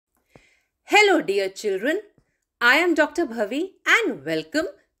Hello dear children, I am Dr. Bhavi and welcome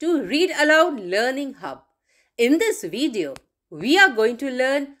to Read Aloud Learning Hub. In this video, we are going to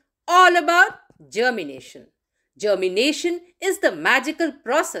learn all about germination. Germination is the magical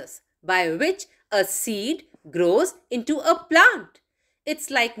process by which a seed grows into a plant. It's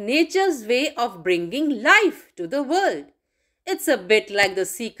like nature's way of bringing life to the world. It's a bit like the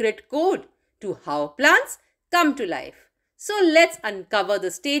secret code to how plants come to life. So let's uncover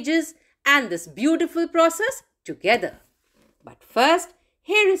the stages and this beautiful process together. But first,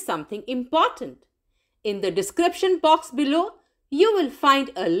 here is something important. In the description box below, you will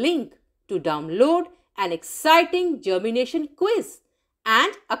find a link to download an exciting germination quiz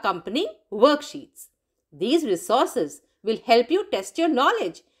and accompanying worksheets. These resources will help you test your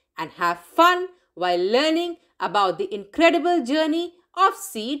knowledge and have fun while learning about the incredible journey of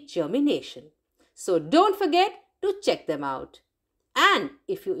seed germination. So don't forget to check them out. And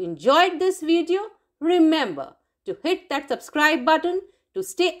if you enjoyed this video, remember to hit that subscribe button to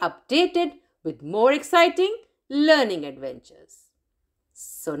stay updated with more exciting learning adventures.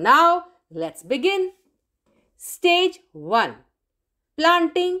 So now let's begin. Stage 1.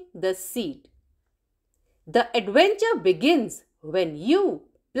 Planting the seed. The adventure begins when you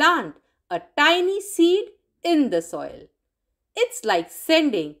plant a tiny seed in the soil. It's like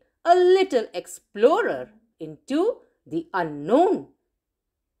sending a little explorer into the unknown.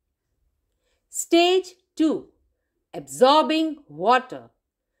 Stage 2. Absorbing water.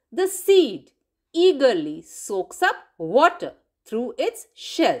 The seed eagerly soaks up water through its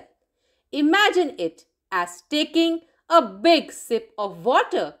shell. Imagine it as taking a big sip of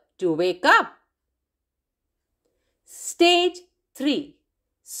water to wake up. Stage 3.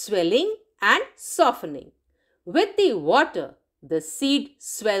 Swelling and softening. With the water, the seed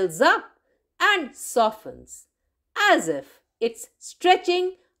swells up and softens, as if it's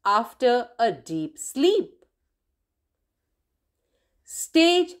stretching after a deep sleep.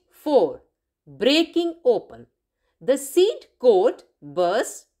 Stage 4. Breaking open. The seed coat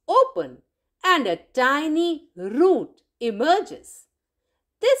bursts open and a tiny root emerges.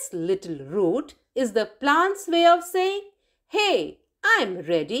 This little root is the plant's way of saying, "Hey, I'm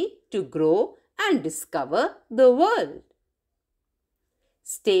ready to grow and discover the world."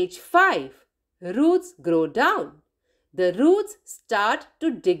 Stage 5. Roots grow down. The roots start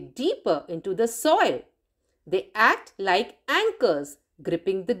to dig deeper into the soil. They act like anchors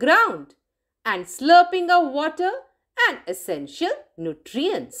gripping the ground and slurping up water and essential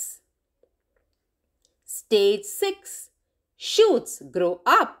nutrients. Stage 6. Shoots grow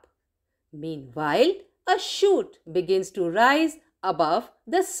up. Meanwhile, a shoot begins to rise above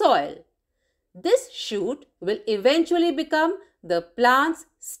the soil. This shoot will eventually become the plant's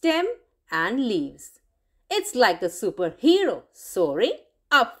stem and leaves. It's like a superhero soaring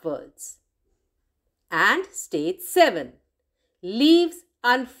upwards. And stage 7. Leaves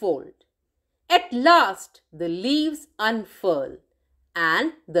unfold. At last, the leaves unfurl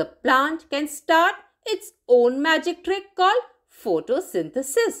and the plant can start its own magic trick called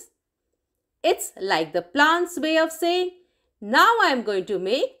photosynthesis. It's like the plant's way of saying, "Now I'm going to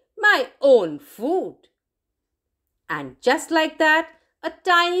make my own food." And just like that, a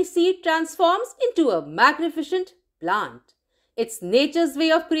tiny seed transforms into a magnificent plant. It's nature's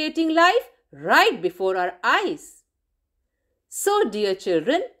way of creating life right before our eyes. So, dear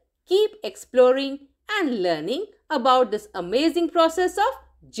children, keep exploring and learning about this amazing process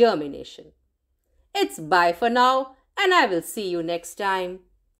of germination. It's bye for now, and I will see you next time.